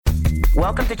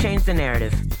Welcome to Change the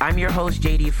Narrative. I'm your host,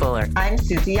 JD Fuller. I'm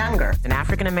Susie Younger, an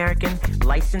African-American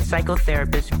licensed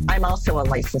psychotherapist. I'm also a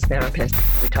licensed therapist.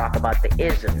 We talk about the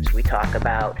isms. We talk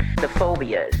about the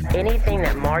phobias, anything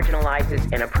that marginalizes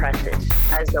and oppresses.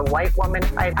 As a white woman,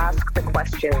 I ask the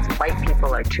questions white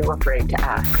people are too afraid to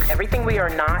ask. Everything we are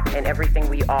not and everything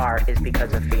we are is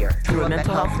because of fear. Through a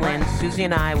mental health lens, Susie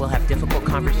and I will have difficult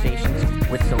conversations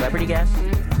with celebrity guests,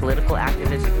 political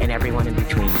activists, and everyone in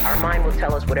between. Our mind will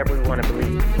tell us whatever we want to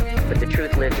believe, but the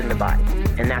truth lives in the body,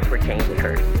 and that's where change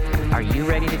occurs. Are you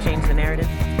ready to change the narrative?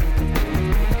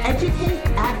 Educate,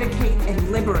 advocate,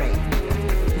 and liberate.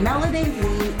 Melody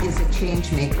Lee is a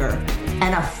change maker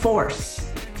and a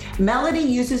force. Melody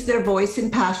uses their voice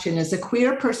and passion as a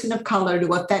queer person of color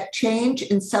to affect change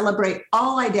and celebrate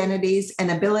all identities and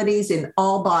abilities in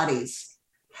all bodies.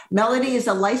 Melody is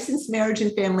a licensed marriage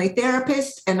and family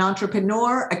therapist, an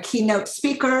entrepreneur, a keynote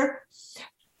speaker,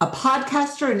 a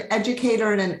podcaster, an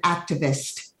educator, and an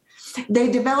activist.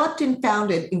 They developed and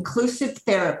founded Inclusive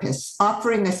Therapists,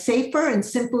 offering a safer and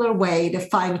simpler way to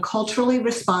find culturally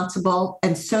responsible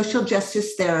and social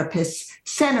justice therapists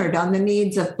centered on the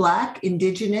needs of Black,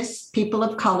 Indigenous, people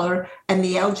of color, and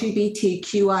the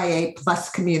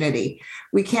LGBTQIA+ community.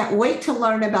 We can't wait to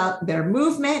learn about their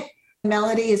movement.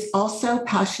 Melody is also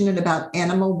passionate about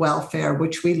animal welfare,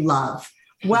 which we love.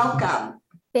 Welcome.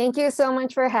 Thank you so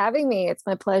much for having me. It's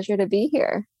my pleasure to be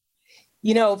here.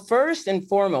 You know, first and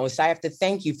foremost, I have to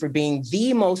thank you for being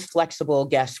the most flexible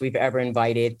guest we've ever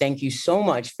invited. Thank you so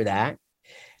much for that.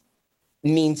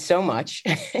 It means so much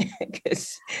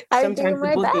because sometimes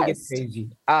people do get crazy.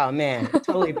 Oh man,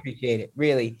 totally appreciate it.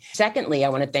 Really. Secondly, I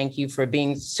want to thank you for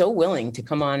being so willing to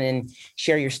come on and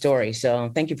share your story.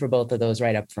 So thank you for both of those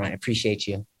right up front. I appreciate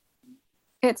you.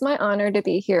 It's my honor to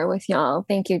be here with y'all.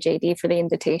 Thank you, JD, for the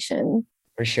invitation.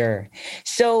 For sure.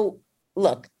 So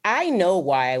look, I know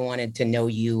why I wanted to know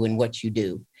you and what you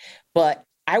do, but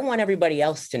I want everybody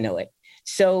else to know it.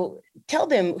 So tell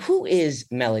them, who is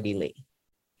Melody Lee?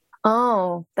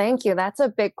 Oh, thank you. That's a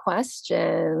big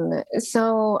question.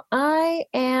 So I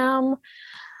am,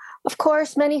 of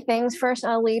course, many things. First,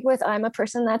 I'll lead with I'm a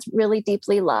person that's really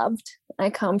deeply loved. I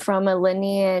come from a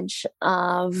lineage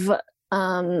of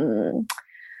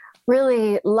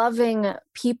really loving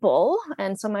people.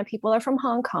 And so my people are from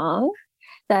Hong Kong.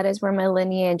 That is where my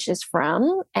lineage is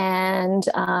from. And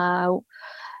I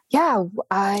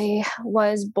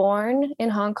was born in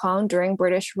Hong Kong during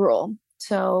British rule.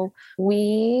 So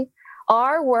were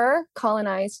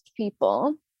colonized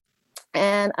people.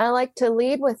 And I like to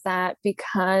lead with that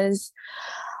because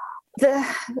the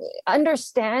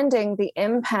understanding the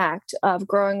impact of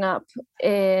growing up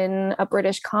in a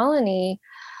British colony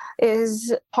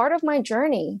is part of my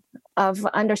journey of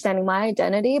understanding my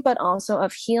identity, but also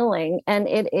of healing. And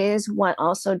it is what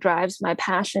also drives my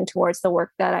passion towards the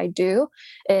work that I do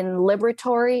in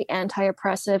liberatory,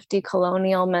 anti-oppressive,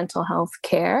 decolonial mental health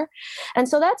care. And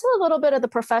so that's a little bit of the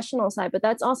professional side, but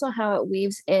that's also how it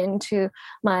weaves into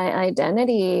my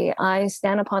identity. I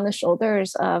stand upon the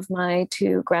shoulders of my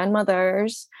two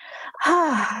grandmothers.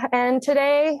 And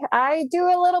today I do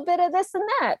a little bit of this and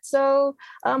that. So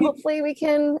hopefully we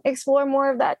can explore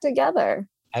more of that together.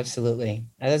 Absolutely.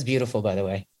 That's beautiful, by the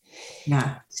way.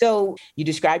 Yeah. So you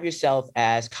describe yourself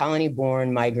as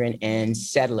colony-born migrant and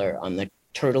settler on the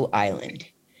Turtle Island.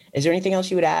 Is there anything else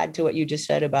you would add to what you just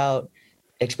said about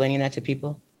explaining that to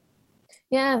people?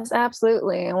 Yes,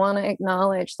 absolutely. I want to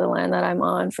acknowledge the land that I'm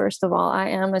on. First of all, I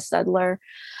am a settler,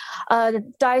 a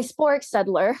diasporic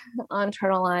settler on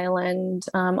Turtle Island.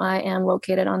 I am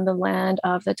located on the land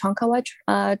of the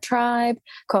Tonkawa tribe,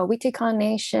 Coahuiltecan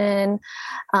Nation,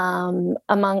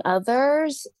 among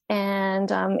others,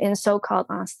 and in so-called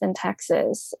Austin,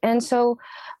 Texas. And so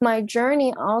my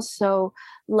journey also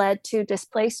led to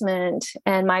displacement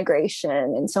and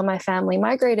migration. And so my family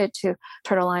migrated to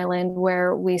Turtle Island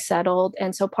where we settled.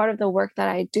 And so part of the work that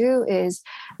I do is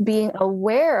being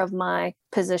aware of my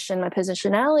position, my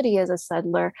positionality as a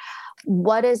settler.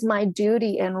 What is my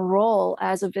duty and role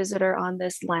as a visitor on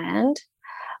this land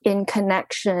in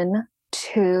connection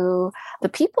to the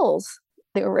peoples,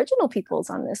 the original peoples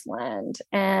on this land?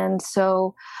 And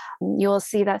so you'll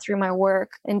see that through my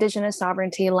work, Indigenous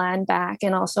sovereignty, land back,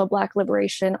 and also Black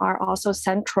liberation are also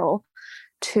central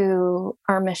to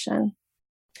our mission.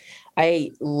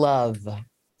 I love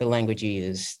the language you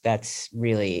use. That's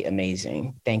really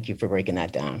amazing. Thank you for breaking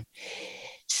that down.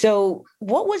 So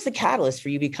what was the catalyst for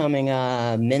you becoming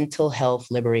a mental health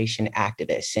liberation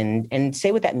activist? And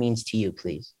say what that means to you,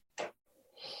 please.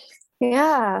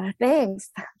 Yeah, thanks.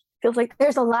 Feels like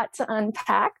there's a lot to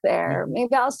unpack there.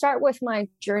 Maybe I'll start with my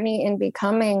journey in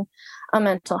becoming a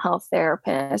mental health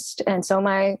therapist. And so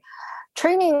my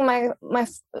training, my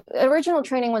original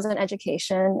training was in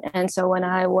education. And so when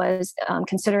I was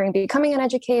considering becoming an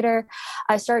educator,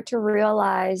 I started to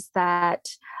realize that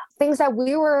things that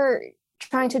we were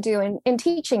trying to do in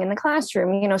teaching in the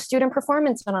classroom, student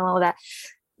performance and all of that,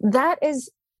 that is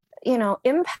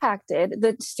impacted,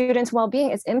 the students' well-being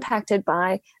is impacted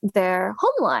by their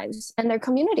home lives and their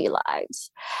community lives.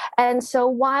 And so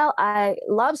while I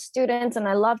love students and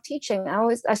I love teaching,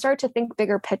 I started to think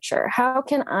bigger picture. How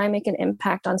can I make an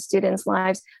impact on students'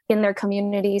 lives in their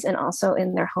communities and also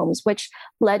in their homes, which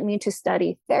led me to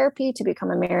study therapy to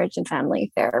become a marriage and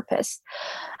family therapist.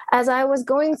 As I was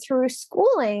going through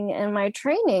schooling and my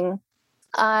training,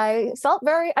 I felt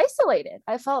very isolated.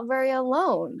 I felt very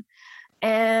alone.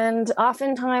 And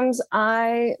oftentimes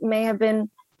I may have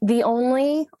been the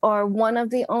only or one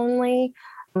of the only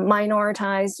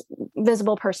minoritized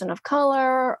visible person of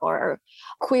color or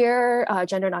queer,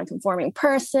 gender nonconforming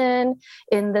person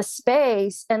in the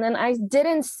space. And then I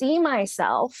didn't see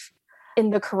myself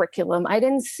in the curriculum. I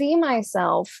didn't see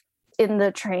myself in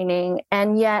the training.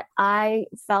 And yet I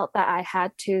felt that I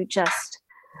had to just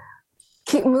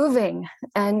keep moving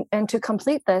and to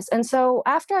complete this. And so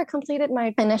after I completed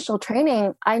my initial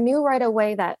training, I knew right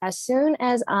away that as soon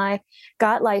as I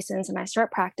got licensed and I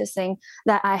start practicing,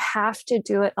 that I have to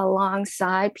do it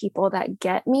alongside people that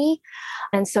get me.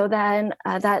 And so then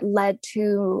that led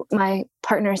to my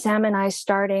partner Sam and I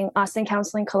starting Austin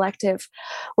Counseling Collective,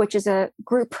 which is a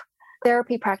group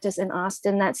therapy practice in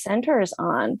Austin that centers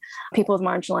on people with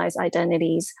marginalized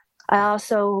identities. I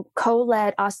also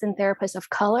co-led Austin Therapists of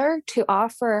Color to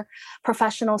offer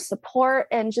professional support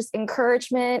and just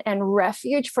encouragement and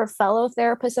refuge for fellow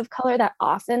therapists of color that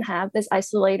often have this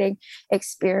isolating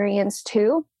experience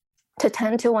too, to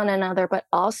tend to one another, but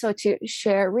also to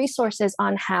share resources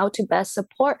on how to best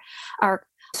support our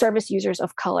service users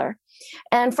of color.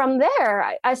 And from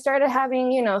there, I started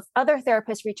having, other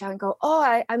therapists reach out and go,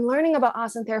 I'm learning about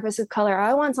Austin Therapists of Color.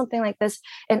 I want something like this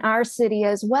in our city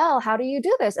as well. How do you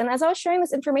do this? And as I was sharing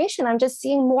this information, I'm just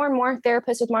seeing more and more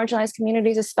therapists with marginalized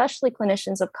communities, especially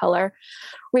clinicians of color,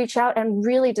 reach out and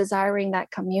really desiring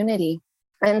that community.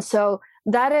 And so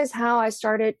that is how I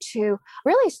started to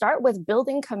really start with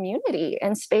building community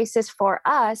and spaces for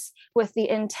us with the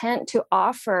intent to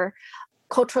offer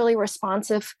culturally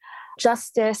responsive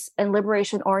justice and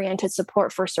liberation-oriented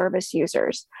support for service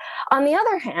users. On the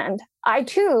other hand, I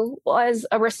too was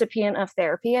a recipient of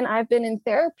therapy, and I've been in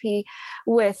therapy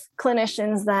with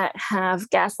clinicians that have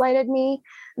gaslighted me,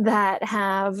 that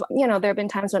have, there have been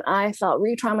times when I felt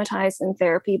re-traumatized in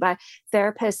therapy by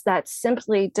therapists that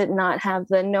simply did not have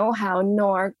the know-how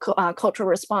nor cultural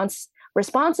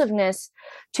responsiveness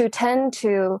to tend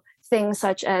to things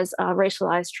such as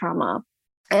racialized trauma.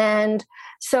 And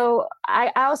so I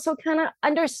also kind of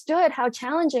understood how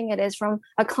challenging it is from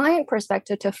a client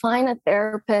perspective to find a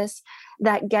therapist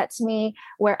that gets me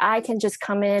where I can just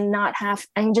come in,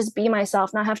 and just be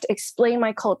myself, not have to explain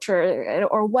my culture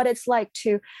or what it's like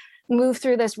to move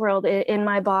through this world in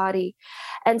my body.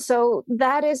 And so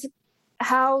that is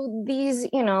how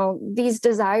these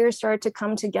desires started to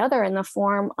come together in the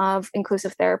form of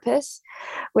Inclusive Therapists,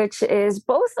 which is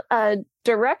both a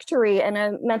directory and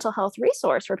a mental health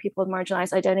resource for people with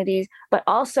marginalized identities, but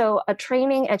also a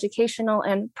training, educational,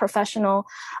 and professional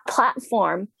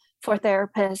platform for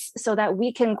therapists so that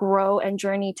we can grow and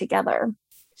journey together.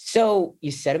 So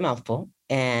you said a mouthful,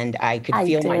 and I could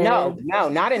feel no,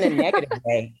 not in a negative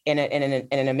way, in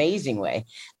an amazing way.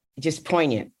 Just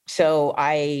poignant. So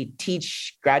I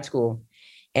teach grad school,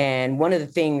 and one of the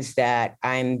things that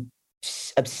I'm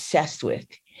obsessed with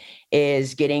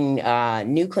is getting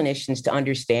new clinicians to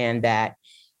understand that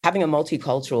having a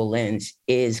multicultural lens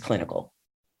is clinical.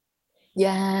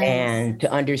 Yeah. And to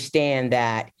understand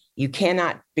that you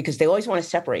cannot, because they always want to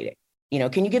separate it.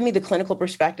 Can you give me the clinical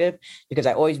perspective? Because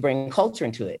I always bring culture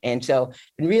into it. And so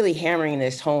I've been really hammering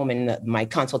this home in my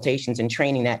consultations and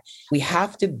training that we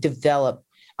have to develop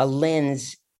a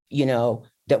lens,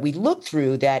 that we look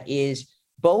through that is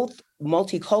both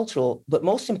multicultural, but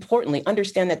most importantly,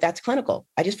 understand that that's clinical.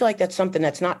 I just feel like that's something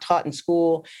that's not taught in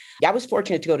school. I was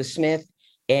fortunate to go to Smith,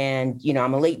 and,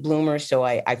 I'm a late bloomer. So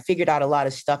I figured out a lot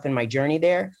of stuff in my journey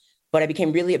there, but I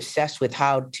became really obsessed with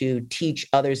how to teach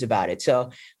others about it. So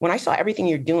when I saw everything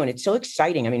you're doing, it's so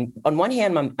exciting. I mean, on one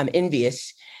hand, I'm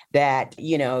envious that,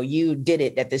 you did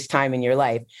it at this time in your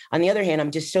life. On the other hand,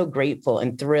 I'm just so grateful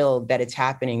and thrilled that it's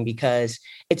happening because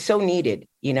it's so needed,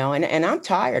 and I'm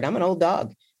tired. I'm an old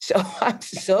dog. So I'm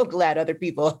so glad other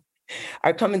people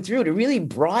are coming through to really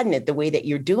broaden it the way that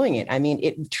you're doing it. I mean,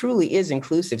 it truly is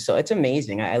inclusive. So it's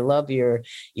amazing. I love your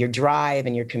drive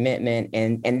and your commitment,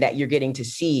 and that you're getting to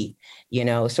see,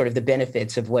 sort of the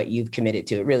benefits of what you've committed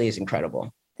to. It really is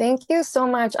incredible. Thank you so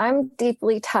much. I'm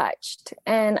deeply touched,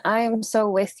 and I am so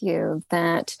with you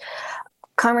that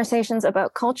conversations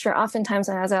about culture, oftentimes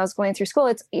as I was going through school,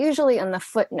 it's usually in the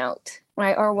footnote,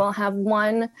 right? Or we'll have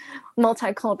one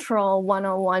multicultural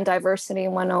 101, diversity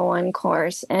 101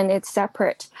 course, and it's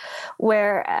separate.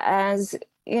 Whereas,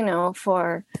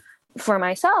 for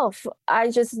myself, I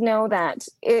just know that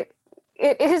it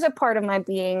is a part of my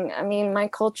being. I mean, my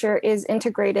culture is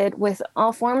integrated with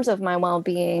all forms of my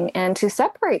well-being, and to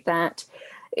separate that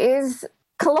is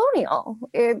colonial.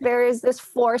 There is this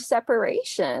forced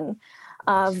separation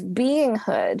of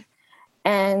beinghood,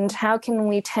 and how can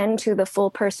we tend to the full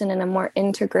person in a more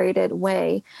integrated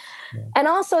way. Yeah. And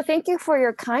also, thank you for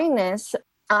your kindness.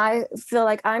 I feel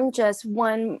like I'm just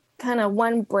one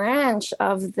branch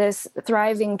of this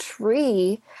thriving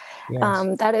tree.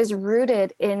 Yes. That is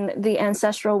rooted in the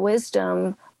ancestral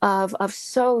wisdom of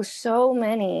so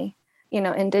many,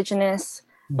 Indigenous,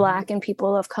 mm-hmm. Black and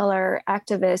people of color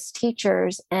activists,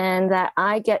 teachers, and that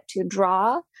I get to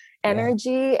draw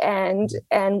energy and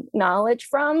knowledge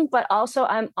from, but also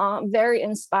I'm very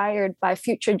inspired by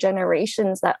future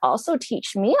generations that also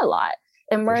teach me a lot.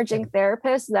 Emerging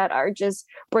therapists that are just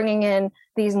bringing in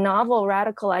these novel,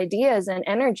 radical ideas and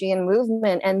energy and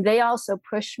movement, and they also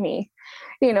push me,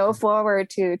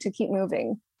 forward to keep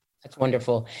moving. That's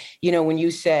wonderful. When you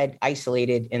said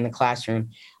isolated in the classroom,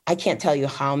 I can't tell you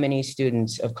how many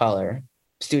students of color,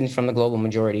 students from the global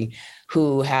majority,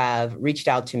 who have reached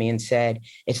out to me and said,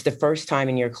 it's the first time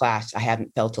in your class I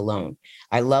haven't felt alone.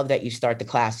 I love that you start the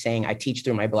class saying, I teach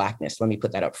through my Blackness. Let me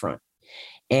put that up front.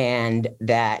 And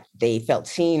that they felt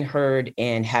seen, heard,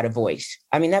 and had a voice.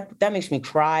 I mean, that makes me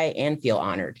cry and feel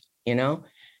honored,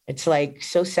 It's like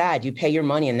so sad. You pay your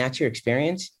money and that's your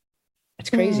experience. That's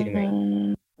crazy to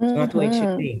me. It's not the way it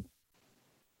should be.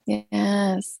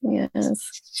 Yes.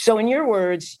 So in your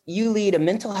words, you lead a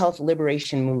mental health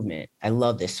liberation movement. I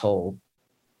love this whole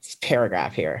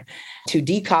paragraph here. To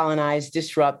decolonize,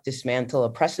 disrupt, dismantle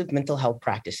oppressive mental health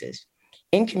practices.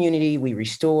 In community, we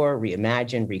restore,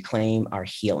 reimagine, reclaim our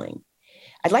healing.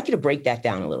 I'd like you to break that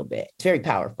down a little bit. It's very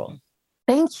powerful.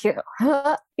 Thank you.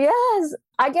 Yes,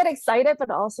 I get excited, but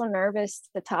also nervous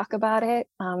to talk about it.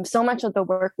 So much of the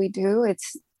work we do,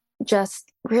 it's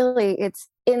just really, it's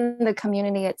in the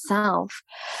community itself.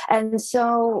 And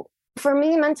so for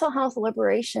me, mental health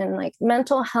liberation, like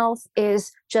mental health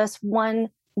is just one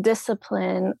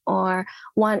discipline or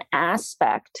one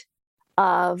aspect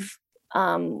of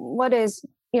what is,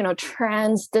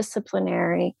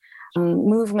 transdisciplinary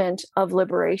movement of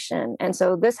liberation. And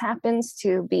so this happens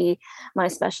to be my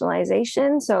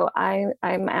specialization. So I'm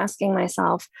asking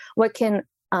myself, what can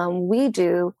we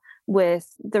do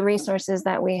with the resources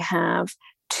that we have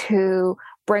to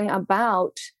bring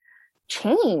about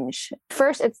change?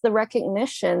 First, it's the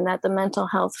recognition that the mental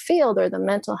health field or the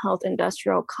mental health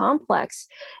industrial complex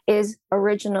is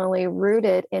originally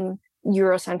rooted in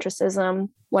Eurocentrism,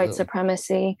 white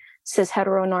supremacy, cis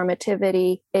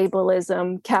heteronormativity,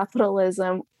 ableism,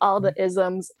 capitalism, all the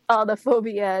isms, all the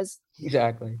phobias.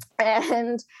 Exactly.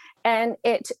 And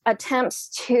it attempts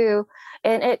to,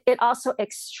 and it also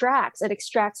extracts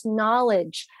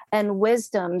knowledge and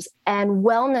wisdoms and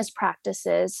wellness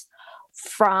practices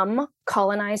from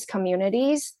colonized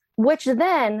communities, which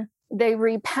then they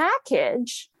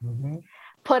repackage,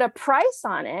 put a price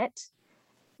on it,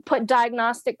 put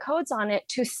diagnostic codes on it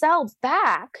to sell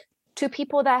back to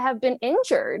people that have been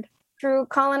injured through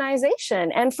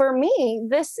colonization. And for me,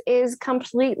 this is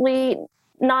completely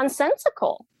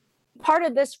nonsensical. Part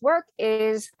of this work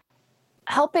is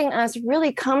helping us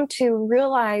really come to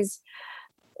realize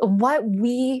what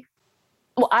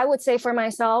I would say for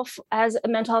myself as a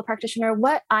mental health practitioner,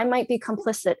 what I might be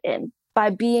complicit in by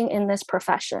being in this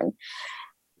profession.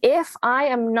 If I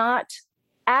am not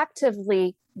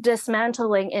actively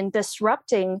dismantling and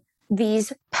disrupting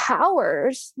these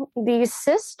powers, these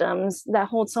systems that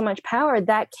hold so much power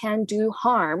that can do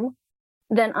harm,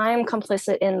 then I am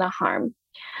complicit in the harm.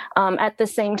 At the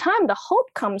same time, the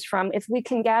hope comes from if we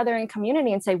can gather in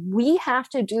community and say, we have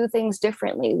to do things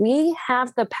differently. We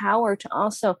have the power to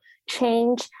also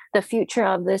change the future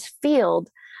of this field,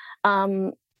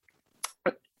 and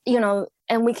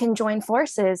we can join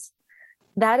forces.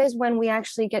 That is when we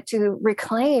actually get to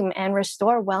reclaim and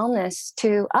restore wellness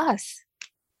to us.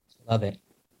 Love it.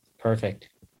 Perfect.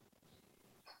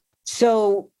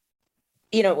 So,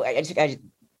 I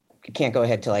can't go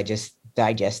ahead till I just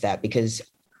digest that, because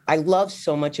I love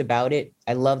so much about it.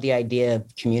 I love the idea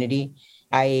of community.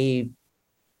 I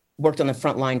worked on the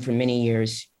front line for many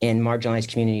years in marginalized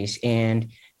communities and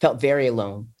felt very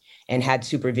alone, and had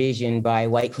supervision by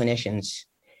white clinicians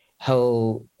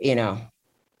who,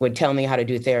 would tell me how to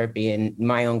do therapy in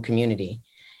my own community.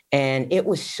 And it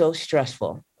was so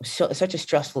stressful, such a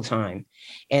stressful time.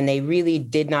 And they really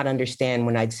did not understand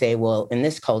when I'd say, well, in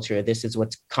this culture, this is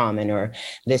what's common, or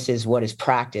this is what is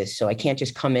practiced. So I can't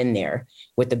just come in there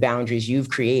with the boundaries you've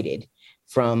created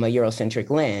from a Eurocentric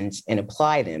lens and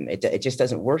apply them. It just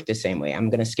doesn't work the same way. I'm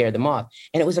going to scare them off.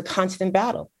 And it was a constant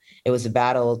battle. It was a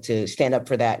battle to stand up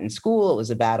for that in school. It was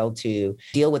a battle to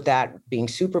deal with that being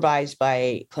supervised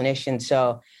by clinicians.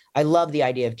 So I love the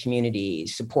idea of community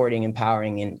supporting,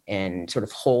 empowering, and sort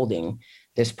of holding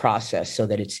this process so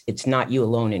that it's not you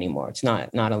alone anymore. You're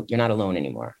not alone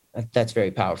anymore. That's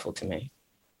very powerful to me.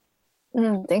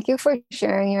 Thank you for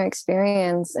sharing your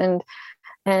experience. And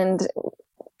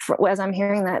as I'm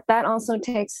hearing that also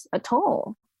takes a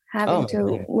toll. Having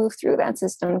to move through that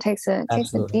system takes a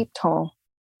deep toll.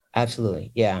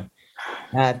 Absolutely. Yeah.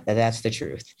 That's the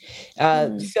truth.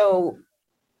 So,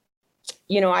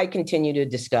 I continue to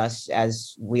discuss,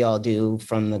 as we all do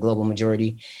from the global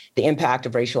majority, the impact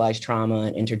of racialized trauma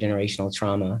and intergenerational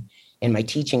trauma in my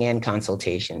teaching and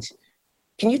consultations.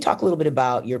 Can you talk a little bit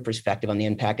about your perspective on the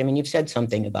impact? I mean, you've said some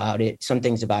things about it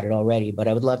already, but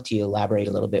I would love to elaborate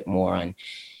a little bit more on,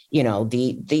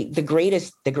 the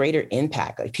greater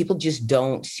impact. Like, people just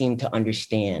don't seem to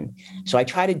understand. So I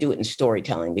try to do it in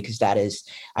storytelling because that is,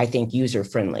 I think, user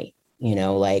friendly.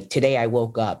 Like today I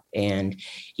woke up and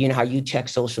how you check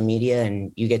social media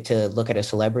and you get to look at a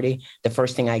celebrity. The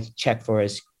first thing I check for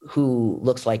is who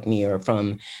looks like me or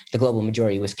from the global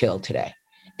majority was killed today.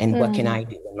 And what can I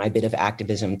do in my bit of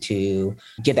activism to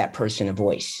give that person a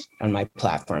voice on my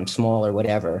platform, small or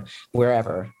whatever,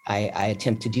 wherever I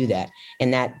attempt to do that.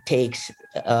 And that takes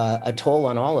a toll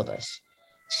on all of us.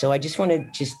 So I just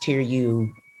want to hear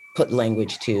you put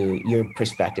language to your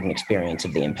perspective and experience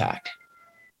of the impact.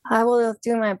 I will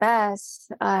do my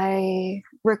best. I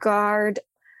regard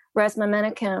Resmaa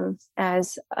Menakem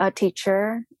as a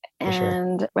teacher,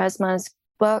 and Resmaa's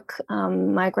book,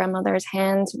 My Grandmother's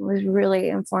Hands, was really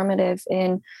informative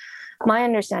in my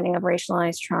understanding of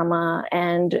racialized trauma,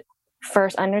 and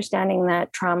first understanding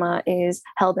that trauma is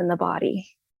held in the body,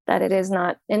 that it is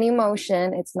not an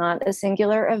emotion, it's not a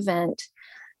singular event.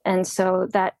 And so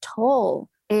that toll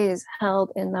is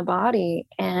held in the body.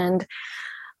 And,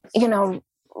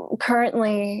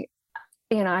 currently,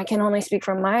 I can only speak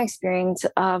from my experience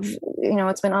of,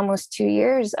 it's been almost 2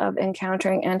 years of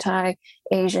encountering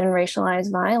anti-Asian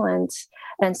racialized violence.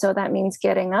 And so that means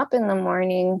getting up in the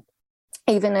morning,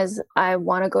 even as I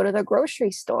want to go to the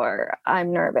grocery store,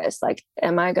 I'm nervous. Like,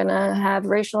 am I going to have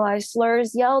racialized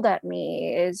slurs yelled at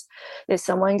me? Is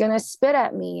someone going to spit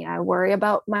at me? I worry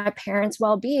about my parents'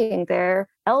 well-being. They're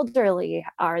elderly.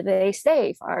 Are they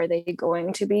safe? Are they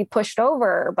going to be pushed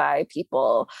over by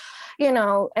people?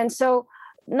 And so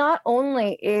not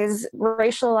only is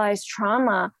racialized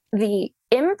trauma the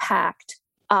impact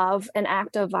of an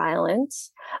act of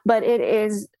violence, but it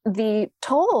is the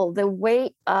toll, the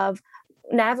weight of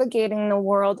navigating the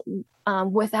world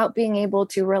without being able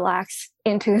to relax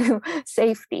into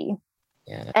safety.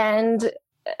 Yeah. And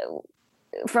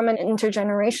from an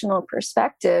intergenerational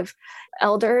perspective,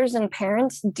 elders and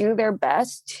parents do their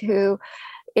best to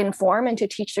inform and to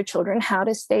teach their children how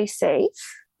to stay safe.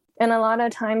 And a lot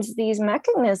of times these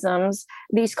mechanisms,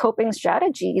 these coping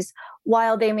strategies,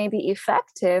 while they may be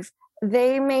effective,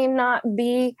 they may not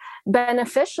be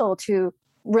beneficial to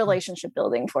relationship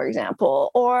building, for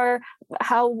example, or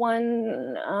how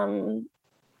one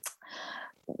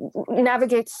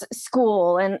navigates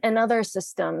school and other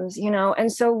systems,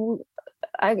 And so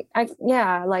I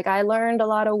learned a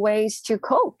lot of ways to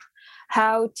cope,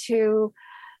 how to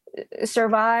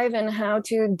survive and how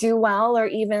to do well or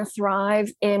even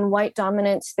thrive in white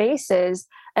dominant spaces.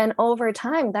 And over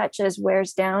time, that just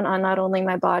wears down on not only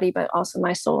my body, but also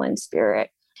my soul and spirit.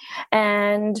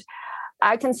 And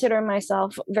I consider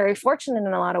myself very fortunate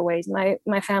in a lot of ways. My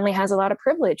family has a lot of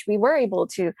privilege. We were able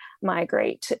to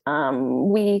migrate.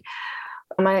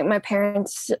 My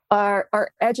parents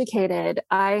are educated.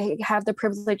 I have the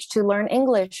privilege to learn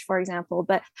English, for example,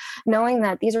 but knowing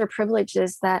that these are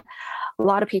privileges that a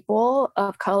lot of people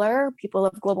of color, people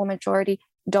of global majority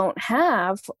don't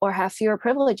have, or have fewer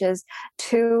privileges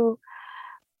to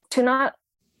not,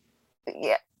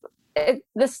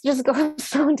 this just goes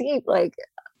so deep. Like,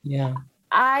 yeah,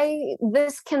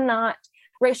 this cannot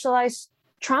racialize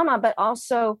trauma, but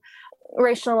also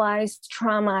racialized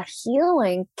trauma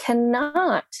healing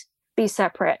cannot be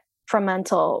separate for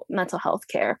mental health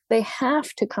care. They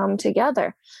have to come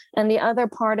together. And the other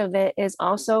part of it is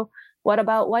also, what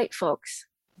about white folks?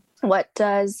 What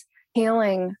does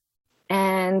healing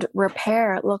and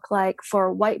repair look like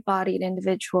for white-bodied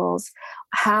individuals?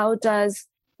 How does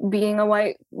being a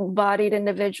white-bodied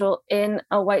individual in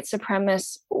a white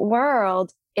supremacist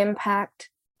world impact,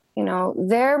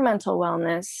 their mental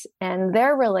wellness and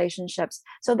their relationships?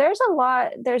 So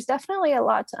there's definitely a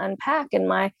lot to unpack. And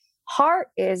my heart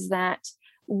is that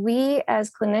we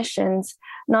as clinicians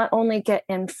not only get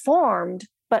informed,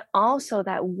 but also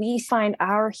that we find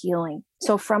our healing.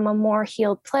 So from a more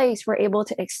healed place, we're able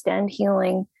to extend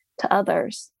healing to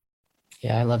others.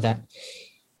 Yeah, I love that.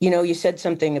 You said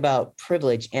something about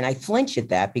privilege, and I flinch at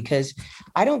that because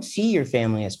I don't see your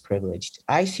family as privileged.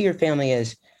 I see your family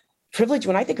as privileged.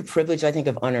 When I think of privilege, I think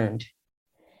of unearned.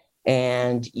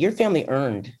 And your family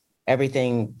earned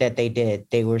everything that they did.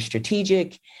 They were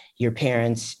strategic. Your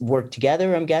parents worked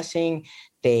together, I'm guessing.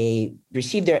 They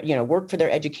received their, work for their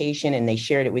education, and they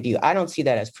shared it with you. I don't see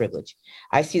that as privilege.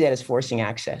 I see that as forcing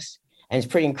access. And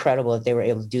it's pretty incredible that they were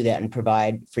able to do that and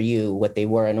provide for you what they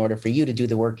were in order for you to do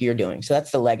the work you're doing. So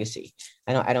that's the legacy.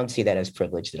 I don't see that as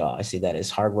privileged at all. I see that as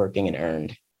hardworking and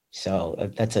earned.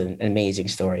 So that's an amazing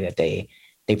story that they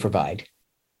provide.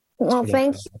 Well,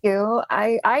 thank you.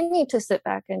 I need to sit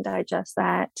back and digest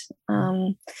that.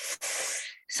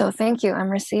 So thank you. I'm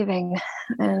receiving,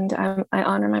 and I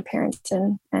honor my parents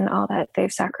and all that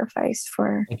they've sacrificed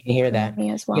for. I can hear that.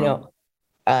 Me as well.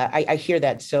 I hear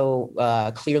that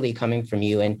so clearly coming from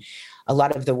you. And a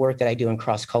lot of the work that I do in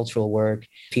cross-cultural work,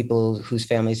 people whose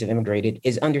families have immigrated,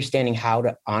 is understanding how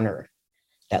to honor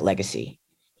that legacy,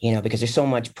 because there's so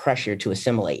much pressure to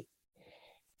assimilate,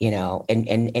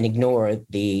 and ignore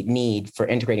the need for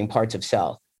integrating parts of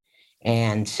self.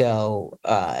 And so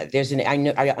I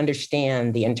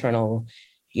understand the internal,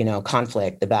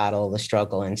 conflict, the battle, the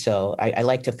struggle. And so I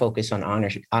like to focus on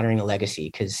honoring the legacy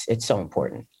because it's so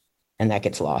important. And that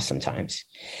gets lost sometimes.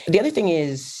 The other thing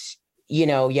is,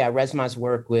 Resma's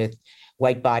work with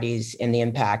white bodies and the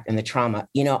impact and the trauma.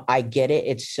 I get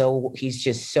it. He's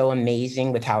just so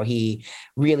amazing with how he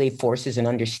really forces an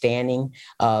understanding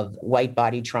of white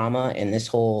body trauma and this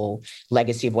whole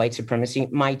legacy of white supremacy.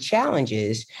 My challenge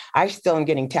is I still am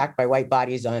getting attacked by white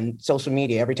bodies on social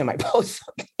media every time I post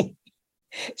something.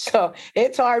 So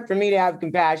it's hard for me to have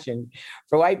compassion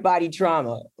for white body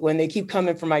trauma when they keep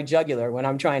coming for my jugular when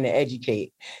I'm trying to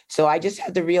educate. So I just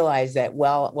have to realize that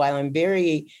while I'm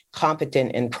very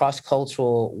competent in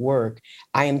cross-cultural work,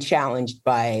 I am challenged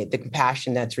by the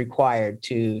compassion that's required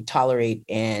to tolerate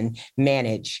and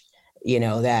manage,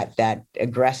 that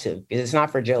aggressive, because it's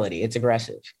not fragility, it's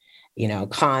aggressive,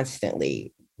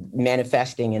 constantly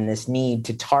manifesting in this need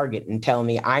to target and tell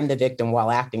me I'm the victim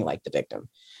while acting like the victim.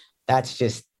 That's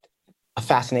just a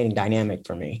fascinating dynamic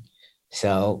for me.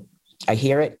 So I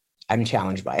hear it. I'm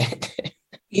challenged by it.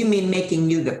 You mean making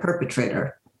you the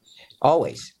perpetrator?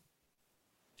 Always.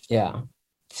 Yeah.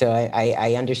 So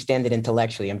I understand it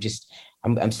intellectually.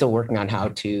 I'm still working on how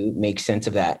to make sense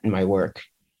of that in my work.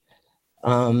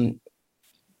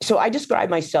 So I describe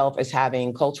myself as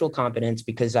having cultural competence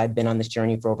because I've been on this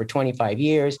journey for over 25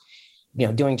 years,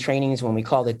 doing trainings when we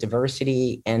call it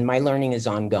diversity, and my learning is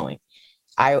ongoing.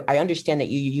 I understand that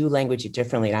you language it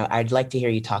differently, and I'd like to hear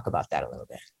you talk about that a little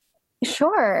bit.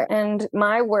 Sure. And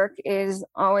my work is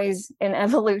always in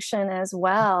evolution as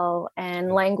well,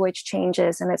 and language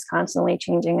changes and it's constantly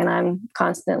changing, and I'm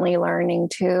constantly learning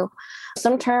too.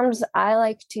 Some terms I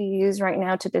like to use right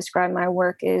now to describe my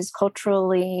work is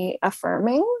culturally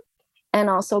affirming and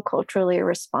also culturally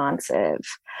responsive.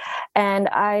 And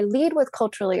I lead with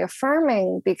culturally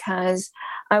affirming because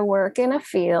I work in a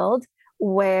field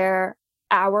where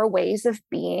our ways of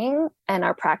being and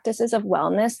our practices of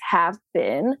wellness have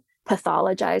been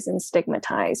pathologized and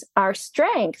stigmatized. Our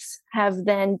strengths have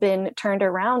then been turned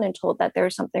around and told that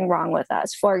there's something wrong with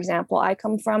us. For example, I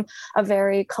come from a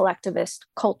very collectivist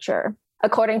culture.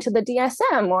 According to the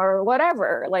DSM or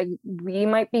whatever, like we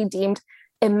might be deemed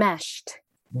enmeshed.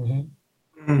 Mm-hmm.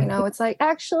 It's like,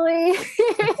 actually,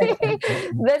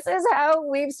 this is how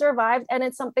we've survived. And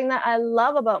it's something that I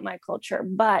love about my culture.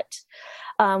 But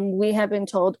we have been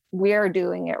told we're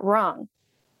doing it wrong.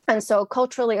 And so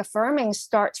culturally affirming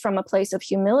starts from a place of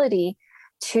humility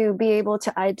to be able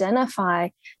to identify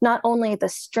not only the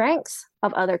strengths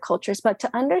of other cultures, but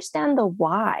to understand the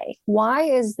why. Why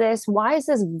is this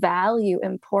value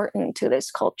important to this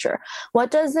culture?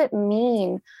 What does it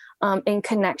mean in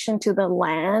connection to the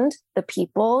land, the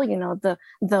people,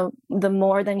 the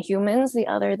more than humans, the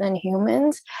other than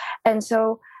humans? And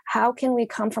so how can we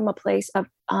come from a place of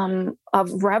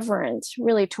reverence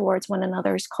really towards one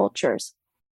another's cultures?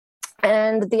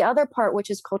 And the other part, which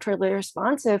is culturally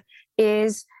responsive,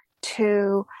 is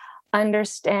to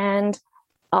understand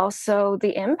also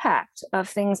the impact of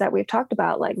things that we've talked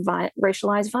about, like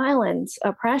racialized violence,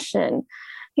 oppression,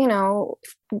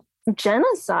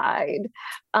 genocide,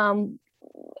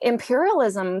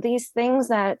 imperialism, these things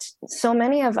that so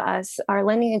many of us, our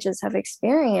lineages, have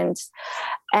experienced.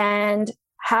 And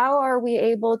how are we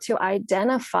able to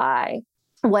identify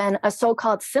when a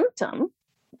so-called symptom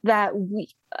that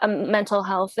a mental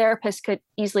health therapist could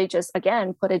easily just,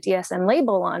 again, put a DSM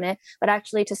label on it, but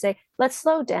actually to say, let's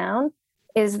slow down.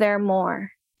 Is there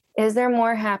more? Is there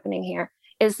more happening here?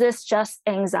 Is this just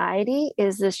anxiety?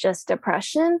 Is this just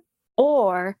depression?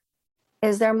 Or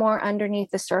is there more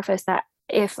underneath the surface that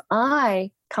if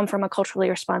I come from a culturally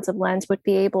responsive lens would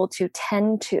be able to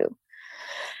tend to?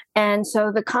 And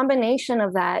so the combination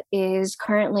of that is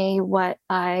currently what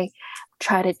I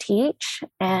try to teach.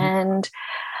 And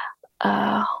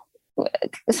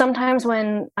sometimes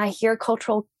when I hear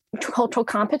cultural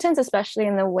competence, especially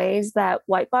in the ways that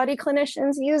white body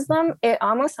clinicians use them, it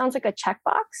almost sounds like a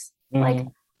checkbox. Like,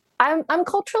 I'm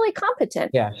culturally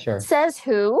competent. Yeah, sure. Says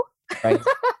who? Right.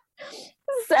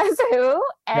 Says who?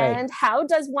 And Right. how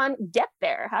does one get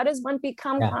there? How does one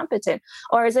become competent?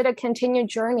 Or is it a continued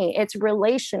journey? It's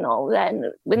relational.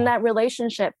 Then in that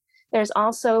relationship, there's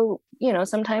also,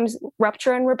 sometimes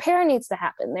rupture and repair needs to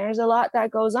happen. There's a lot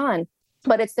that goes on,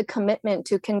 but it's the commitment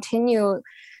to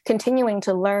continuing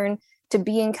to learn, to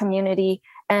be in community,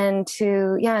 and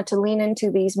to lean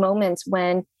into these moments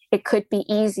when it could be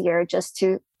easier just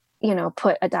to,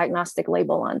 put a diagnostic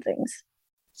label on things.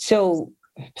 So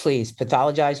please,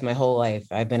 pathologized my whole life.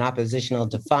 I've been oppositional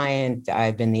defiant.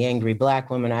 I've been the angry Black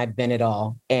woman. I've been it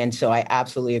all. And so I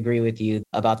absolutely agree with you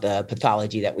about the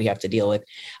pathology that we have to deal with.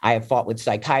 I have fought with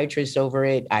psychiatrists over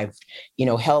it. I've,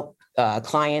 helped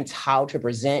clients how to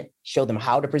present, show them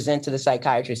how to present to the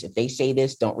psychiatrist. If they say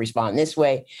this, don't respond this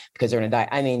way because they're going to die.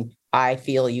 I mean, I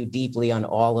feel you deeply on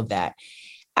all of that.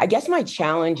 I guess my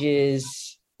challenge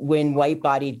is when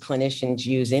white-bodied clinicians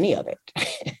use any of it,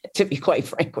 to be quite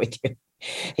frank with you.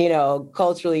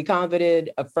 Culturally competent,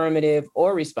 affirmative,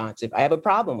 or responsive. I have a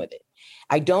problem with it.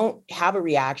 I don't have a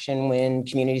reaction when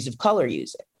communities of color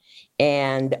use it.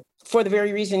 And for the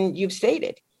very reason you've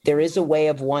stated, there is a way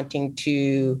of wanting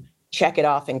to check it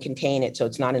off and contain it so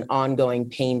it's not an ongoing,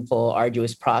 painful,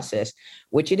 arduous process,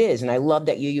 which it is. And I love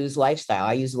that you use lifestyle.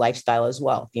 I use lifestyle as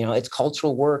well. It's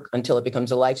cultural work until it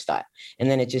becomes a lifestyle.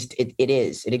 And then it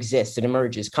exists, it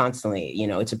emerges constantly.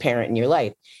 It's apparent in your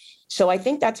life. So I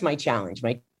think that's my challenge.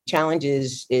 My challenge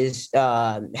is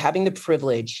having the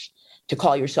privilege to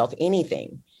call yourself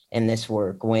anything in this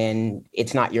work when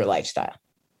it's not your lifestyle.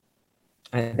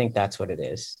 I think that's what it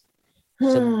is.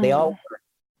 So they all work,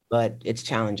 but it's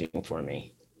challenging for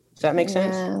me. Does that make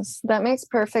sense? Yes, that makes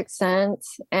perfect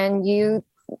sense. And you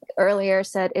earlier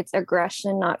said it's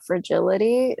aggression, not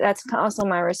fragility. That's also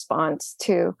my response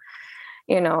to,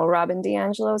 Robin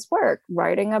DiAngelo's work,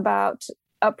 writing about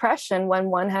oppression when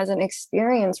one hasn't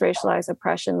experienced racialized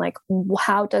oppression. Like,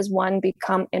 how does one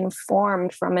become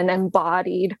informed from an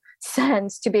embodied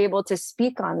sense to be able to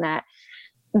speak on that?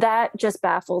 That just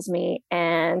baffles me,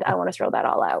 and I want to throw that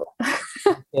all out.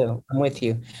 I'm with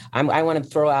you. I want to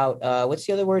throw out, what's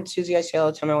the other word, Susie, I say all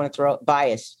the time? I want to throw out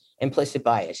bias, implicit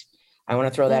bias. I want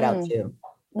to throw that out too,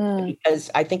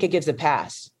 because I think it gives a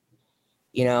pass.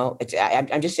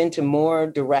 I'm just into more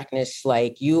directness,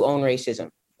 like, you own racism.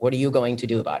 What are you going to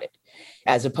do about it?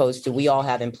 As opposed to, we all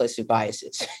have implicit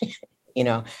biases.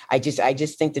 I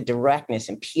just think the directness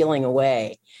and peeling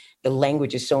away the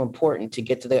language is so important to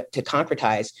get to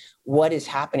concretize what is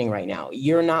happening right now.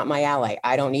 You're not my ally.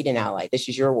 I don't need an ally. This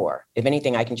is your war. If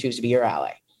anything, I can choose to be your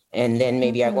ally. And then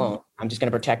maybe I won't. I'm just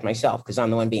going to protect myself because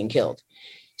I'm the one being killed.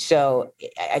 So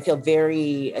I feel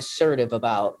very assertive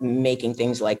about making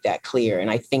things like that clear.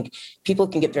 And I think people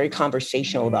can get very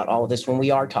conversational about all of this when we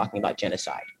are talking about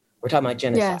genocide. We're talking about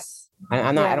genocide. Yes. I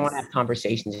don't want to have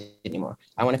conversations anymore.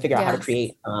 I want to figure out how to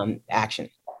create action.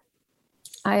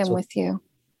 I am with you.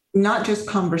 Not just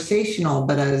conversational,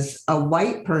 but as a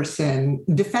white person,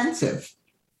 defensive.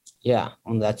 Yeah,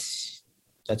 well, that's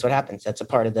what happens. That's a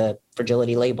part of the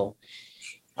fragility label.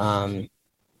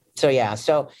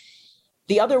 So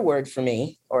the other word for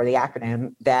me, or the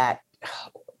acronym that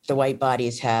the white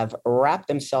bodies have wrapped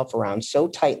themselves around so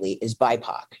tightly, is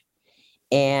BIPOC.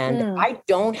 And I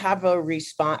don't have a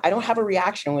response. I don't have a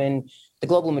reaction when the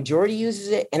global majority uses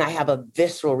it, and I have a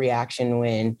visceral reaction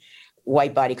when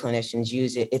white body clinicians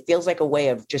use it. It feels like a way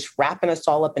of just wrapping us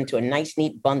all up into a nice,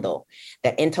 neat bundle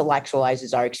that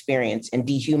intellectualizes our experience and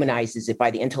dehumanizes it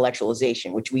by the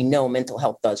intellectualization, which we know mental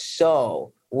health does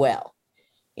so well.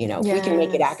 If we can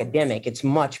make it Yes. academic, it's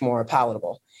much more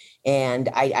palatable. And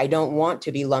I don't want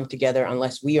to be lumped together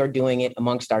unless we are doing it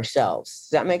amongst ourselves. Does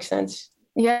that make sense?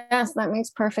 Yes, that makes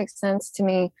perfect sense to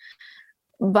me.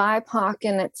 BIPOC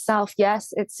in itself,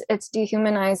 yes, it's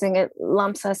dehumanizing. It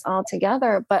lumps us all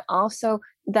together, but also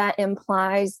that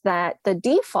implies that the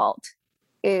default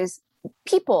is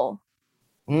people,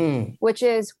 which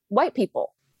is white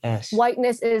people. Yes.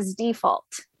 Whiteness is default.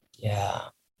 Yeah.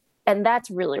 And that's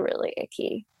really, really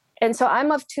icky. And so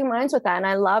I'm of two minds with that. And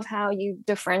I love how you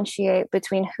differentiate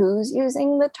between who's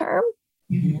using the term.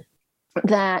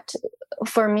 That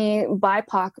for me,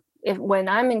 BIPOC, when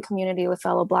I'm in community with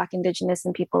fellow Black, Indigenous,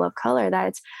 and people of color,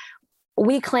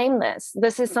 we claim this.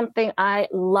 This is something I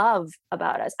love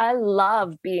about us. I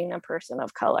love being a person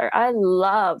of color. I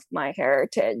love my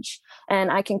heritage.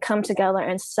 And I can come together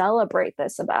and celebrate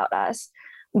this about us.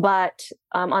 But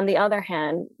on the other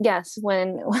hand, yes,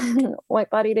 when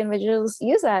white-bodied individuals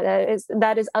use that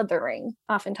is othering.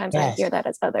 Oftentimes I hear that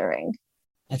as othering.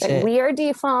 That's like it. We are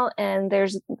default, and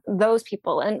there's those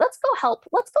people, and let's go help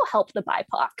the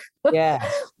BIPOC.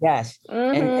 Yes.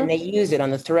 And they use it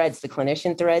on the threads, the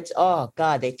clinician threads. Oh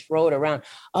God, they throw it around.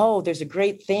 Oh, there's a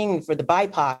great thing for the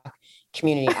BIPOC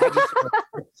community.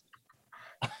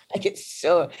 I get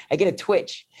a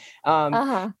twitch.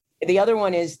 The other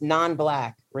one is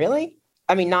non-Black. Really?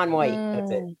 I mean, non-white.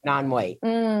 That's it. Non-white.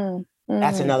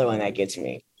 That's another one that gets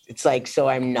me. It's like, so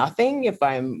I'm nothing if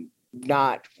I'm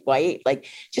not white. Like,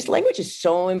 just language is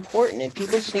so important, and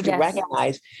people just need to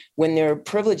recognize when they're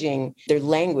privileging their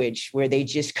language, where they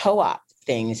just co-opt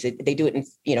things. They do it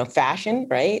in fashion,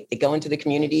 right? They go into the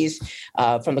communities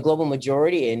from the global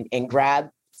majority and grab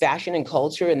fashion and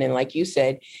culture, and then, like you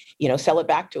said, sell it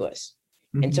back to us.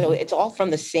 And so it's all from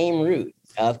the same root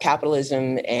of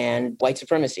capitalism and white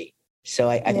supremacy. So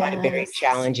I find it very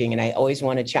challenging, and I always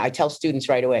want to. I tell students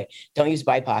right away, don't use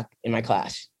BIPOC in my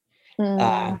class.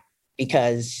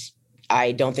 Because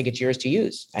I don't think it's yours to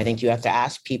use. I think you have to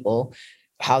ask people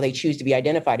how they choose to be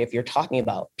identified if you're talking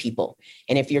about people.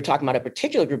 And if you're talking about a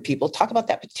particular group of people, talk about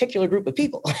that particular group of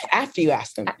people after you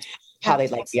ask them how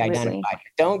they'd like to be identified.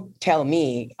 Don't tell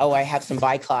me, oh, I have some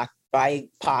BIPOC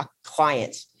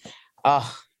clients.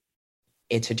 Oh,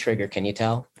 it's a trigger. Can you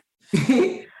tell?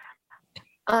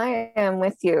 I am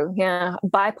with you. Yeah.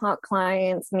 BIPOC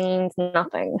clients means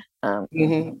nothing.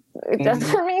 It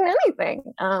doesn't mean anything.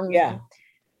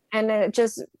 And it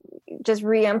just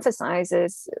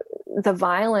reemphasizes the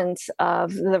violence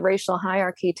of the racial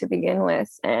hierarchy to begin with.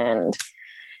 And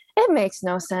it makes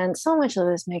no sense. So much of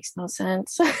this makes no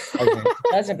sense. It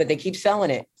doesn't, but they keep selling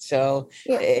it. So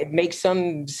it makes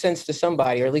some sense to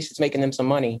somebody, or at least it's making them some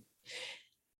money.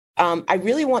 I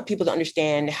really want people to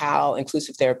understand how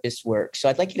inclusive therapists work. So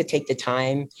I'd like you to take the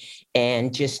time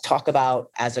and just talk about,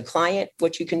 as a client,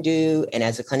 what you can do, and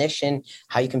as a clinician,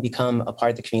 how you can become a part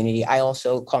of the community. I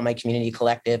also call my community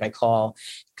collective. I call,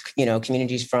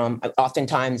 communities from,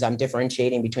 oftentimes I'm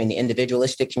differentiating between the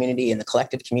individualistic community and the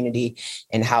collective community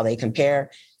and how they compare.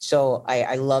 So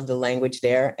I love the language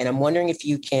there. And I'm wondering if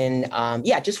you can,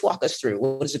 just walk us through.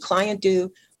 What does a client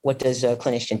do? What does a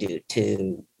clinician do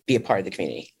to be a part of the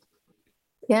community?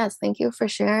 Yes, thank you for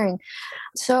sharing.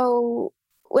 So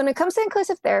when it comes to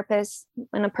inclusive therapists,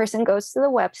 when a person goes to the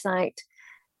website,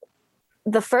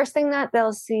 the first thing that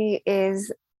they'll see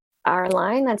is our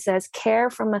line that says, care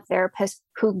from a therapist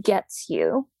who gets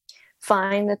you.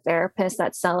 Find the therapist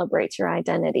that celebrates your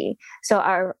identity. So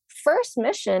our first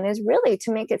mission is really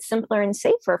to make it simpler and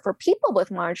safer for people with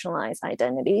marginalized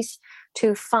identities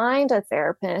to find a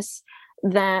therapist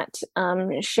that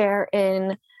share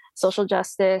in social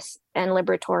justice and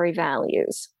liberatory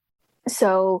values.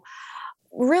 So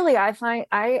really, I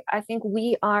think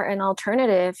we are an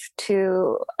alternative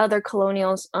to other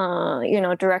colonials,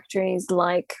 directories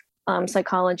like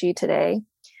Psychology Today.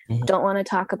 Don't want to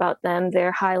talk about them.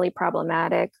 They're highly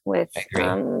problematic with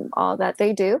all that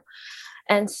they do.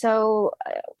 And so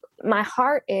my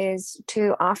heart is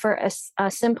to offer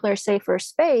a simpler, safer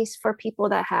space for people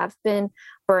that have been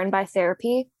burned by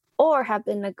therapy or have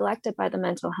been neglected by the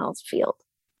mental health field.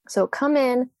 So come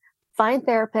in, find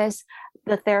therapists.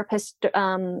 The therapist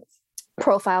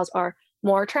profiles are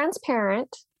more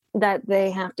transparent, that they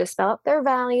have to spell out their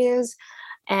values.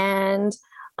 And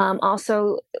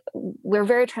also,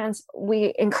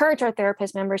 we encourage our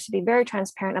therapist members to be very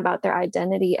transparent about their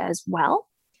identity as well.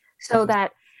 So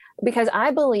that, because I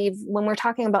believe when we're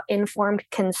talking about informed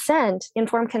consent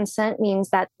means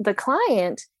that the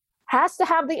client has to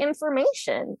have the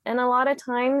information. And a lot of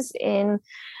times when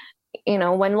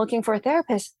looking for a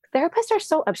therapist, therapists are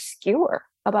so obscure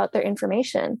about their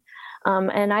information.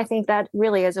 And I think that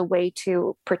really is a way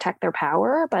to protect their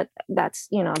power, but that's,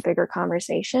 a bigger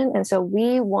conversation. And so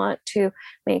we want to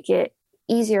make it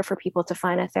easier for people to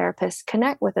find a therapist,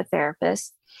 connect with a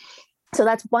therapist. So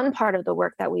that's one part of the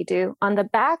work that we do. On the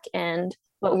back end,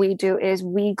 what we do is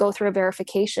we go through a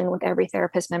verification with every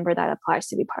therapist member that applies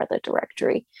to be part of the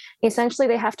directory. Essentially,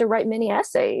 they have to write mini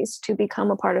essays to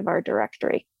become a part of our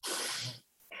directory.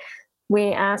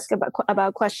 We ask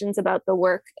about questions about the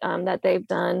work that they've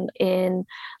done in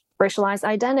racialized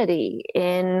identity,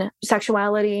 in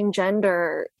sexuality and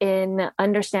gender, in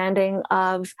understanding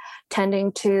of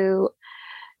tending to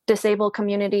disabled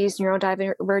communities,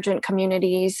 neurodivergent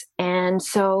communities. And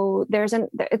so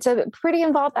it's a pretty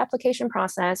involved application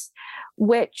process,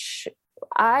 which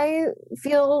I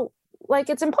feel like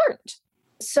it's important.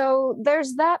 So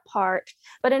there's that part.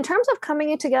 But in terms of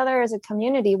coming together as a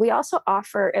community, we also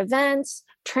offer events,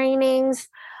 trainings.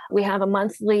 We have a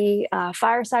monthly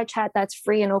fireside chat that's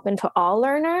free and open to all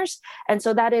learners. And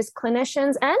so that is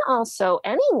clinicians and also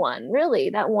anyone really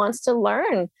that wants to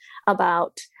learn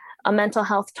about a mental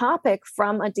health topic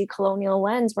from a decolonial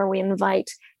lens, where we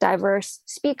invite diverse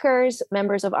speakers,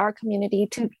 members of our community,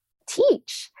 to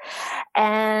teach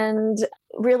and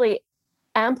really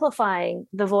amplifying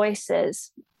the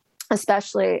voices,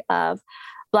 especially of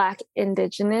Black,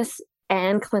 Indigenous,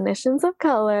 and clinicians of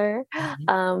color,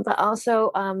 but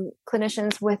also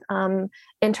clinicians with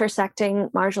intersecting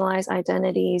marginalized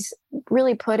identities,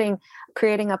 really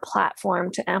creating a platform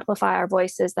to amplify our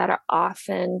voices that are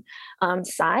often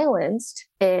silenced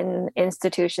in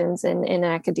institutions and in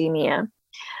academia.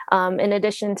 In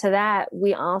addition to that,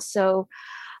 we also,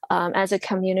 as a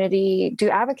community, do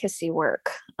advocacy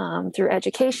work through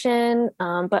education,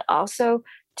 but also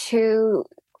to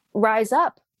rise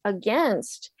up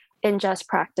against unjust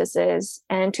practices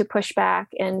and to push back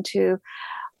and to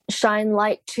shine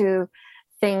light to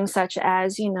things such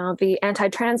as, the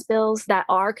anti-trans bills that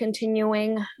are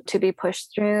continuing to be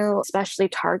pushed through, especially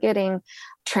targeting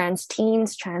trans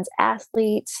teens, trans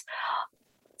athletes,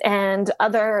 and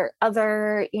other, I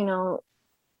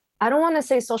don't want to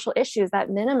say social issues, that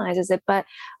minimizes it, but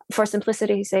for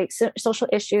simplicity's sake, social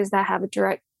issues that have a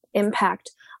direct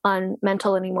impact on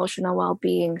mental and emotional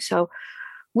well-being. So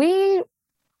we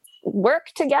work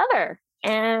together.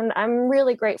 And I'm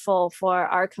really grateful for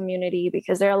our community,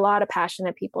 because there are a lot of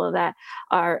passionate people that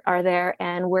are there,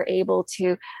 and we're able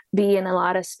to be in a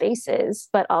lot of spaces,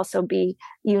 but also be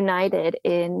united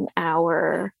in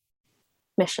our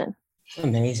mission.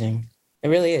 Amazing. It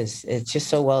really is. It's just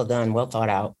so well done, well thought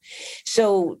out.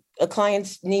 So a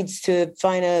client needs to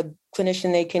find a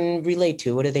clinician they can relate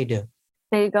to. What do they do?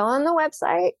 They go on the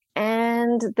website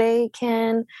and they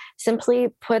can simply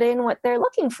put in what they're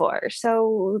looking for.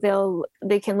 So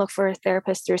they can look for a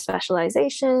therapist through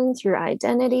specialization, through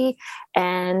identity,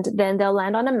 and then they'll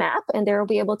land on a map, and they'll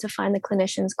be able to find the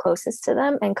clinicians closest to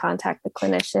them and contact the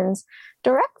clinicians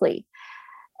directly.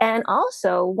 And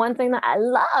also, one thing that I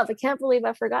love, I can't believe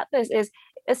I forgot this, is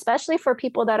especially for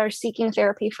people that are seeking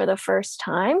therapy for the first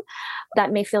time,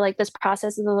 that may feel like this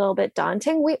process is a little bit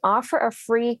daunting, we offer a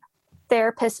free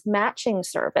therapist matching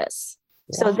service.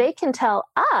 Wow. So they can tell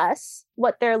us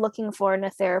what they're looking for in a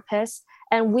therapist,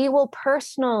 and we will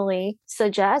personally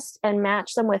suggest and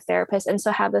match them with therapists, and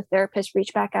so have the therapist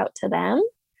reach back out to them.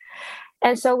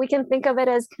 And so we can think of it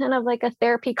as kind of like a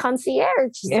therapy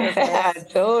concierge service. Yeah,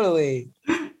 totally.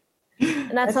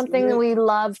 And that's something that we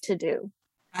love to do.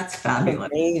 That's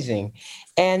fabulous. Amazing.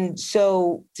 And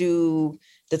so do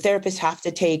the therapists have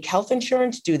to take health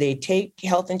insurance? Do they take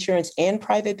health insurance and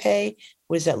private pay?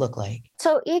 What does that look like?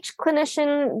 So each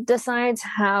clinician decides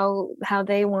how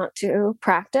they want to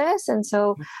practice. And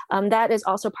so that is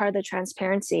also part of the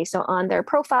transparency. So on their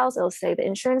profiles, it'll say the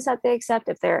insurance that they accept.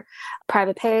 If they're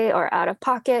private pay or out of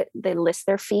pocket, they list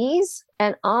their fees.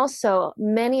 And also,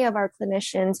 many of our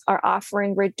clinicians are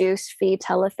offering reduced fee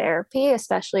teletherapy,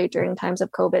 especially during times of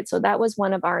COVID. So that was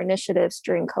one of our initiatives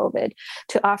during COVID,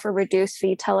 to offer reduced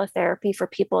fee teletherapy for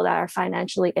people that are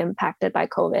financially impacted by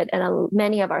COVID. And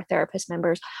many of our therapist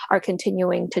members are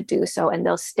continuing to do so, and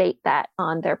they'll state that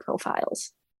on their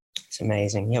profiles. It's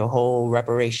amazing. You have a whole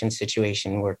reparation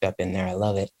situation worked up in there. I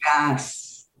love it.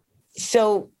 Yes.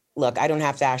 So look, I don't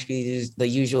have to ask you the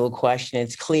usual question.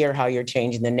 It's clear how you're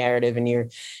changing the narrative, and you're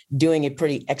doing it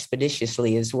pretty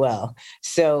expeditiously as well.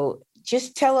 So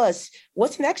just tell us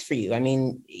what's next for you. I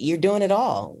mean, you're doing it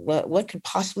all. What could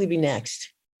possibly be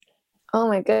next? Oh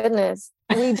my goodness.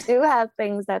 We do have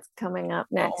things that's coming up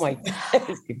next. Oh my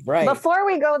goodness. Right. Before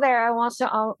we go there, I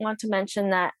want to mention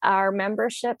that our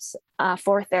memberships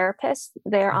for therapists,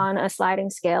 they're on a sliding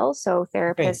scale. So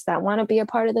therapists that want to be a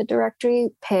part of the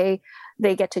directory pay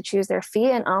they get to choose their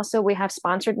fee. And also we have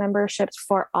sponsored memberships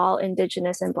for all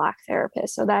Indigenous and Black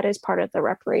therapists. So that is part of the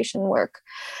reparation work,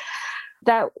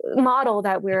 that model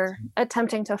that we're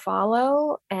attempting to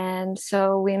follow. And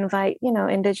so we invite,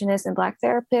 Indigenous and Black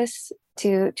therapists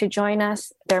to join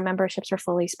us. Their memberships are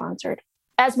fully sponsored,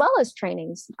 as well as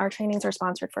trainings. Our trainings are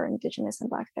sponsored for Indigenous and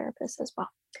Black therapists as well.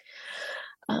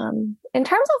 In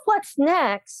terms of what's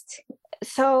next,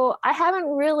 so I haven't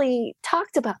really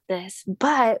talked about this,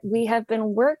 but we have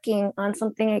been working on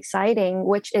something exciting,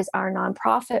 which is our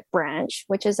nonprofit branch,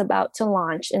 which is about to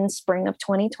launch in spring of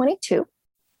 2022.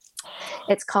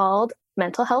 It's called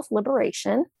Mental Health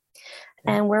Liberation.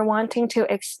 And we're wanting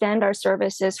to extend our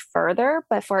services further,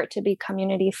 but for it to be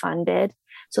community funded.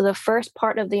 So the first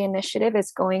part of the initiative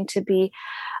is going to be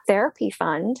therapy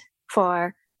fund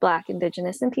for Black,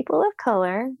 Indigenous, and people of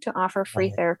color to offer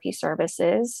free therapy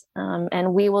services.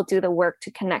 And we will do the work to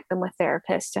connect them with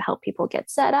therapists to help people get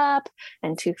set up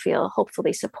and to feel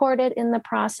hopefully supported in the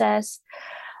process.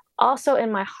 Also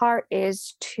in my heart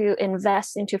is to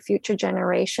invest into future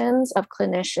generations of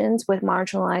clinicians with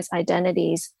marginalized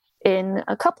identities in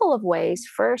a couple of ways.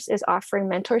 First is offering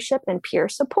mentorship and peer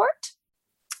support.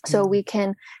 So we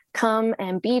can come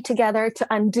and be together to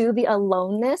undo the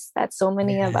aloneness that so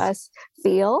many of us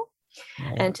feel,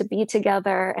 and to be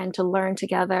together and to learn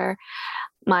together.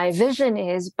 My vision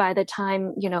is by the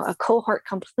time, a cohort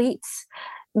completes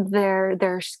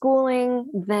their schooling,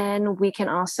 then we can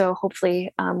also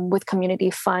hopefully with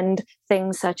community fund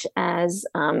things such as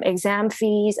exam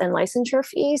fees and licensure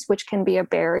fees, which can be a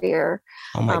barrier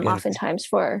oftentimes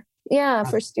for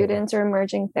students or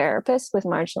emerging therapists with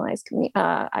marginalized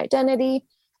identity.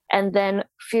 And then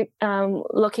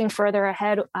looking further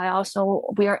ahead,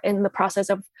 we are in the process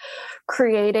of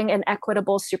creating an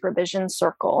equitable supervision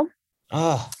circle.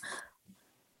 Oh,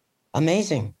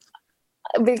 amazing.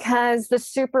 Because the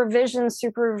supervision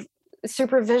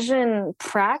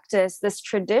practice, this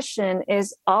tradition,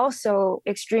 is also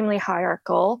extremely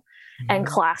hierarchical and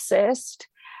classist.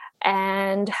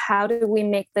 And how do we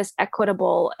make this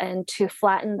equitable and to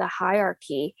flatten the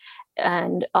hierarchy,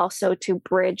 and also to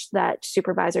bridge that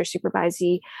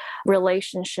supervisor-supervisee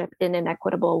relationship in an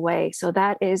equitable way? So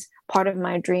that is part of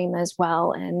my dream as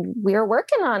well. And we are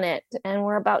working on it, and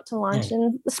we're about to launch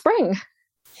in the spring.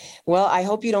 Well, I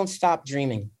hope you don't stop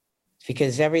dreaming,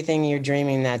 because everything you're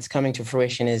dreaming that's coming to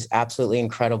fruition is absolutely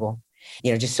incredible.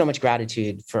 Just so much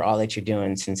gratitude for all that you're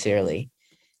doing, sincerely.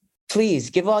 Please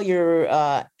give all your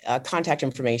contact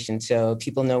information so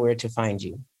people know where to find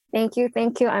you. Thank you.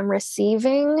 I'm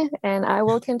receiving, and I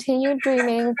will continue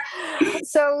dreaming.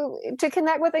 So to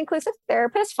connect with Inclusive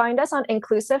Therapists, find us on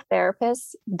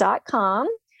inclusivetherapists.com.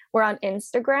 We're on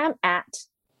Instagram at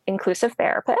Inclusive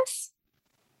Therapists.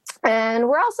 And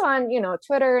we're also on,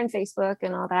 Twitter and Facebook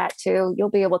and all that too.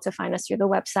 You'll be able to find us through the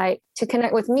website. To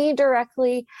connect with me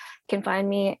directly, you can find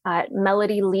me at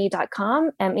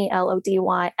melodylee.com,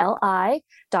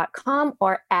 MELODYLI.com,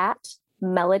 or at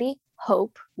Melody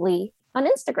Hope Lee on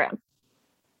Instagram.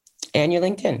 And your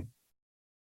LinkedIn.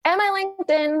 And my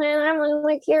LinkedIn, and I'm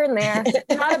like here and there.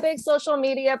 Not a big social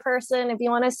media person. If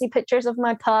you want to see pictures of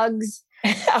my pugs,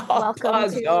 welcome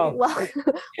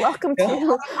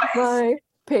to my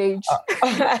page.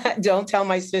 Don't tell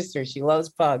my sister. She loves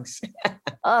pugs.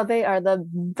 Oh, they are the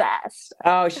best.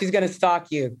 Oh, she's going to stalk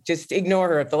you. Just ignore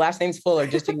her. If the last name's Fuller,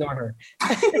 just ignore her.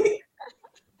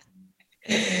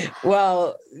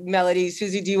 Well, Melody,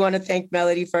 Susie, do you want to thank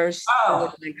Melody first for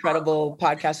what an incredible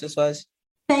podcast this was?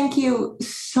 Thank you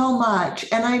so much.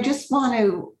 And I just want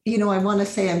to, I want to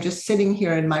say I'm just sitting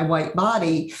here in my white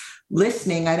body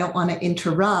listening. I don't want to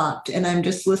interrupt. And I'm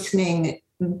just listening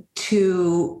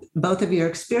to both of your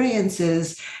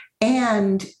experiences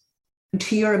and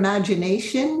to your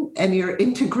imagination and your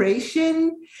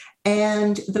integration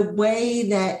and the way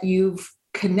that you've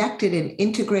connected and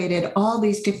integrated all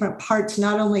these different parts,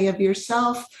 not only of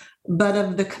yourself, but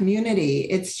of the community.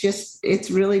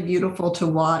 It's really beautiful to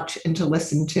watch and to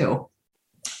listen to.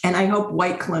 And I hope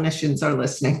white clinicians are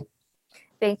listening.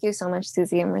 Thank you so much,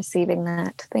 Susie. I'm receiving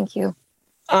that. Thank you.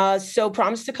 So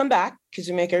promise to come back, because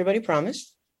we make everybody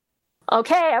promise.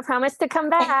 Okay, I promise to come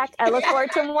back. I look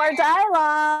forward to more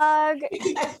dialogue.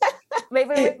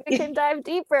 Maybe we can dive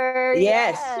deeper.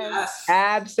 Yes,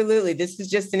 absolutely. This is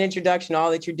just an introduction to all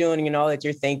that you're doing and all that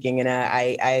you're thinking. And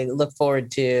I look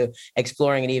forward to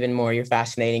exploring it even more. You're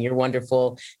fascinating. You're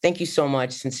wonderful. Thank you so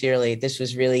much. Sincerely, this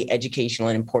was really educational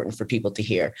and important for people to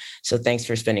hear. So thanks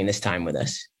for spending this time with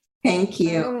us. Thank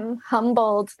you. I'm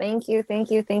humbled. Thank you,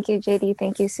 JD.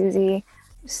 Thank you, Susie.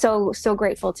 So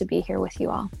grateful to be here with you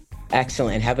all.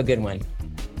 Excellent. Have a good one.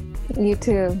 You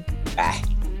too. Bye.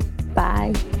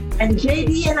 Bye. And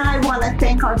JD and I want to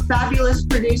thank our fabulous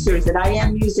producers at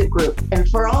IM Music Group. And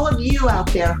for all of you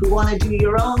out there who want to do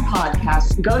your own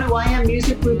podcast, go to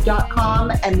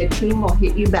immusicgroup.com and the team will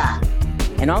hit you back.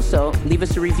 And also, leave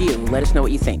us a review. Let us know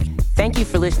what you think. Thank you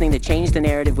for listening to Change the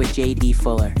Narrative with JD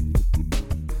Fuller.